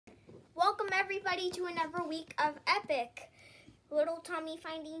Welcome everybody to another week of Epic Little Tommy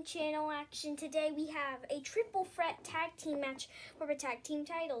Finding Channel action. Today we have a triple threat tag team match for the tag team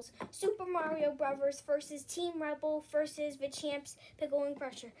titles. Super Mario Brothers versus Team Rebel versus the champs Pickle and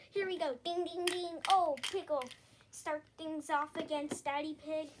Crusher. Here we go. Ding, ding, ding. Oh, Pickle. Start things off against Daddy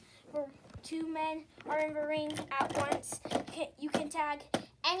Pig. Where two men are in the ring at once. You can tag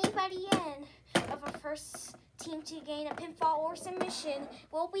anybody in of a first team to gain a pinfall or submission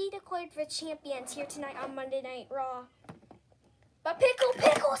will be declared the champions here tonight on Monday Night Raw. But Pickle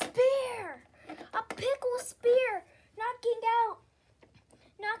Spear! A Pickle Spear! Knocking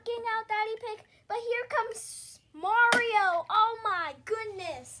out Daddy Pig. But here comes Mario. Oh my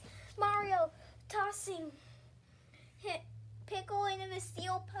goodness. Mario tossing Pickle into the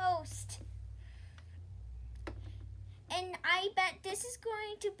steel post. And I bet this is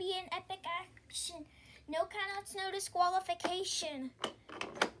going to be an epic action. No countouts, no disqualification.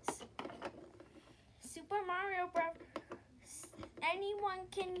 Super Mario Bros. Anyone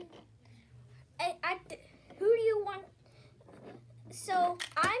can. Who do you want? So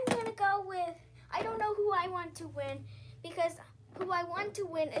I'm gonna go with. I don't know who I want to win because who I want to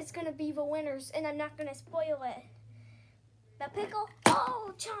win is gonna be the winners, and I'm not gonna spoil it. The Pickle.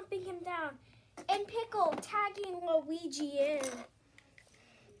 Oh, chomping him down, and Pickle tagging Luigi in.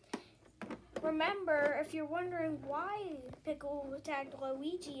 Remember, if you're wondering why Pickle tagged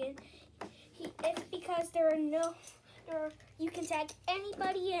Luigi in, it's because you can tag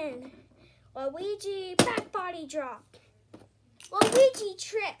anybody in. Luigi back body drop. Luigi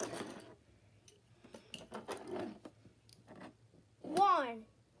trip. 1,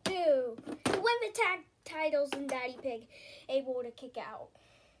 2. To win the tag titles and Daddy Pig able to kick out.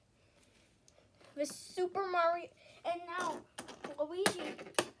 The Super Mario, and now Luigi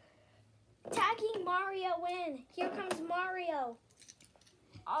tagging Mario in. Here comes Mario.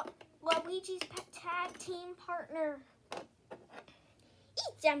 Luigi's tag team partner.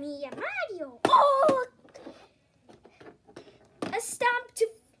 It's me, Mario. Oh! A stomp to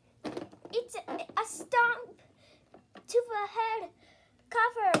the head.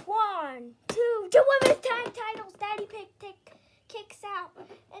 Cover. 1, 2. To win the tag titles, Daddy Pig kicks out.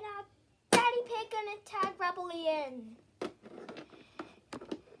 And now Daddy Pig gonna tag Rebel in.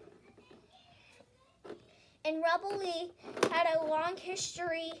 And Rebel Lee had a long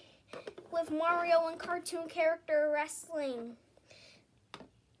history with Mario and cartoon character wrestling.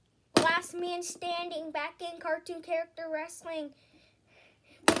 Last man standing back in cartoon character wrestling.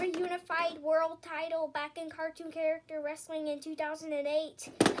 For a unified world title back in cartoon character wrestling in 2008.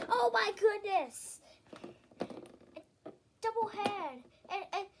 Oh my goodness! Double head.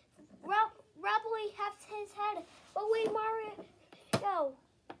 And Rebel Lee has his head. Oh wait, Mario.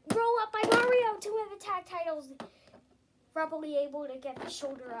 Roll up by Mario to win the tag titles. Rebel Lee able to get the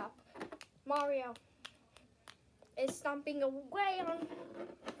shoulder up. Mario is stomping away on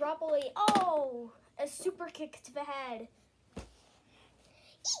Rebel Lee. Oh, a super kick to the head.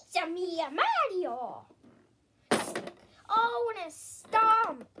 It's me, Mario. Oh, and a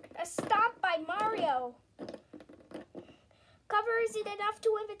stomp. A stomp by Mario. Cover, is it enough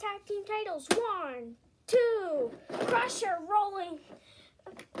to win the tag team titles? 1, 2. Crusher rolling.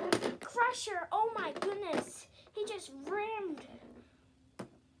 Crusher, oh my goodness. He just rammed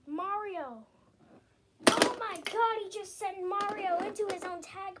Mario. Oh my god, he just sent Mario into his own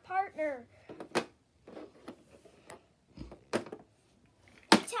tag partner.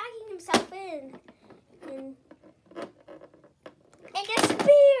 Tagging himself in. And a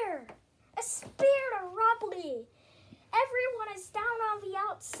spear! A spear to Rebel Lee. Everyone is down on the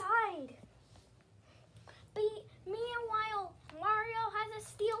outside. Meanwhile, Mario has a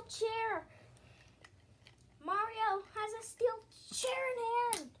steel chair. Mario has a steel chair in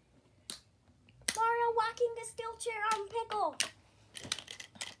hand. Mario whacking the steel chair on Pickle.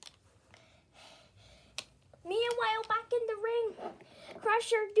 Meanwhile, back in the ring,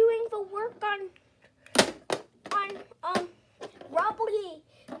 Crusher doing the work on Rebel Lee.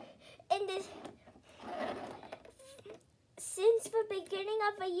 Since the beginning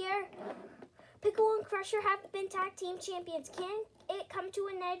of the year, Pickle and Crusher have been tag team champions. Can it come to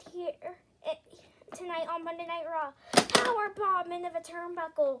an end here tonight on Monday Night Raw? Power bomb into the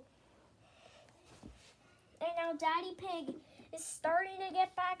turnbuckle. And now Daddy Pig is starting to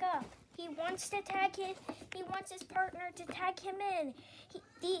get back up. He wants to tag him. He wants his partner to tag him in.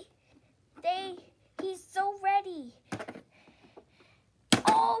 He's so ready.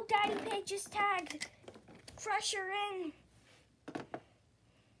 Oh, Daddy Pig just tagged Crusher in.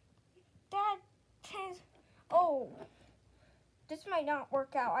 Oh, this might not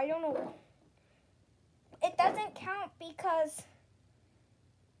work out. I don't know. It doesn't count because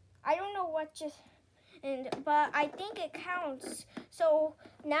I don't know what but I think it counts. So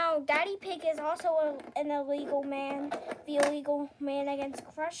now Daddy Pig is also an illegal man, the illegal man against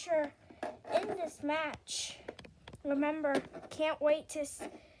Crusher in this match. Remember, can't wait to.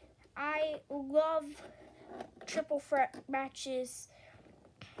 I love triple threat matches.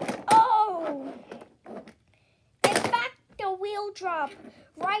 Oh! In fact, the wheel drop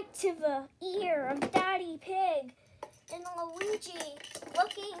right to the ear of Daddy Pig, and Luigi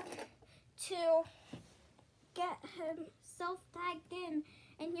looking to get himself tagged in.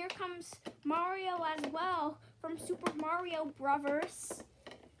 And here comes Mario as well from Super Mario Brothers.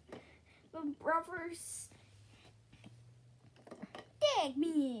 The brothers, tag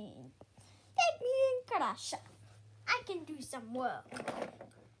me in, Crusher. I can do some work.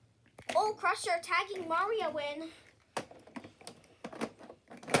 Oh, Crusher tagging Mario in.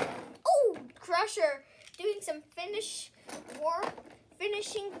 Oh, Crusher doing some finishing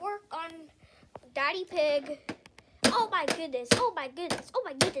work on Daddy Pig. Oh my goodness, oh my goodness, oh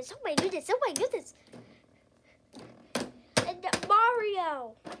my goodness, oh my goodness, oh my goodness. And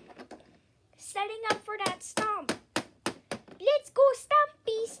Mario setting up for that stomp. Let's go,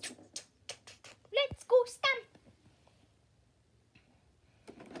 Stompies. Let's go, Stomp.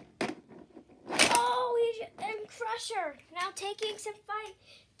 Oh, and Crusher now taking some fight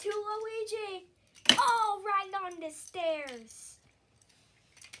to Luigi. Oh, right on the stairs.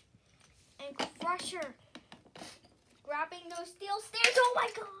 And Crusher grabbing those steel stairs. Oh my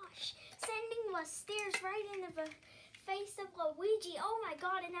gosh. Sending the stairs right into the face of Luigi. Oh my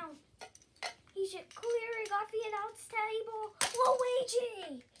god. And now he's clearing off the announce table.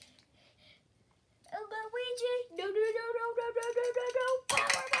 Luigi. Luigi. No.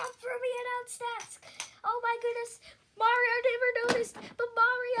 Power up from the announce desk. Oh my goodness. Mario never noticed. But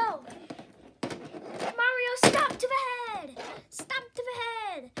Mario, stomp to the head. Stomp to the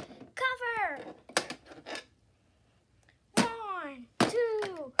head. Cover. 1,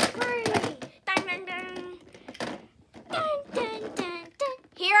 2, 3. Dun, dun, dun. Dun, dun, dun, dun.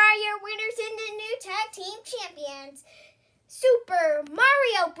 Here are your winners and the new tag team champions, Super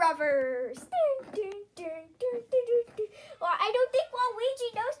Mario Brothers. Dun, dun, dun, dun, dun, dun. Well, I don't think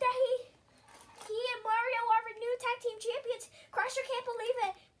Luigi knows that he and Mario are the new tag team champions. Crusher can't believe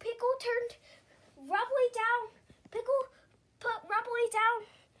it. Pickle turned Rubbly down. Pickle put Rubbly down.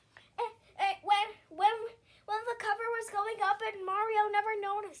 When the cover was going up and Mario never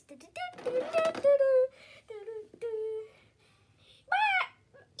noticed.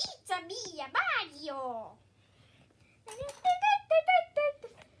 It's a me, Mario.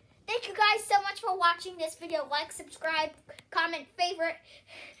 Thank you guys so much for watching this video. Like, subscribe, comment, favorite.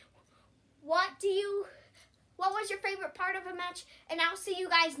 What was your favorite part of a match? And I'll see you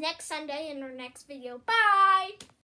guys next Sunday in our next video. Bye!